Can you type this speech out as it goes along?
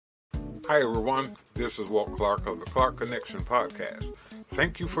Hi everyone, this is Walt Clark of the Clark Connection Podcast.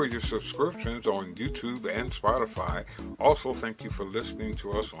 Thank you for your subscriptions on YouTube and Spotify. Also, thank you for listening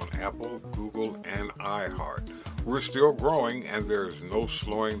to us on Apple, Google, and iHeart. We're still growing and there is no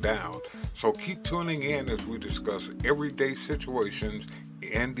slowing down. So keep tuning in as we discuss everyday situations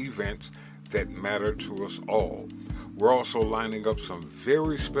and events that matter to us all. We're also lining up some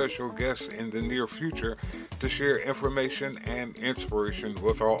very special guests in the near future to share information and inspiration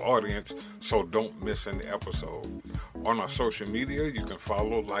with our audience, so don't miss an episode. On our social media, you can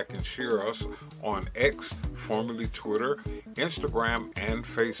follow, like, and share us on X, formerly Twitter, Instagram, and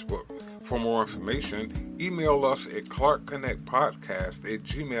Facebook. For more information, email us at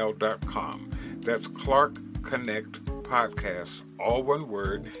clarkconnectpodcast@gmail.com. That's clarkconnectpodcast, all one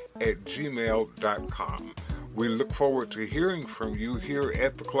word, @gmail.com. We look forward to hearing from you here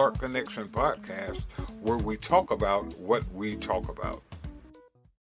at the Clark Connection Podcast, where we talk about what we talk about.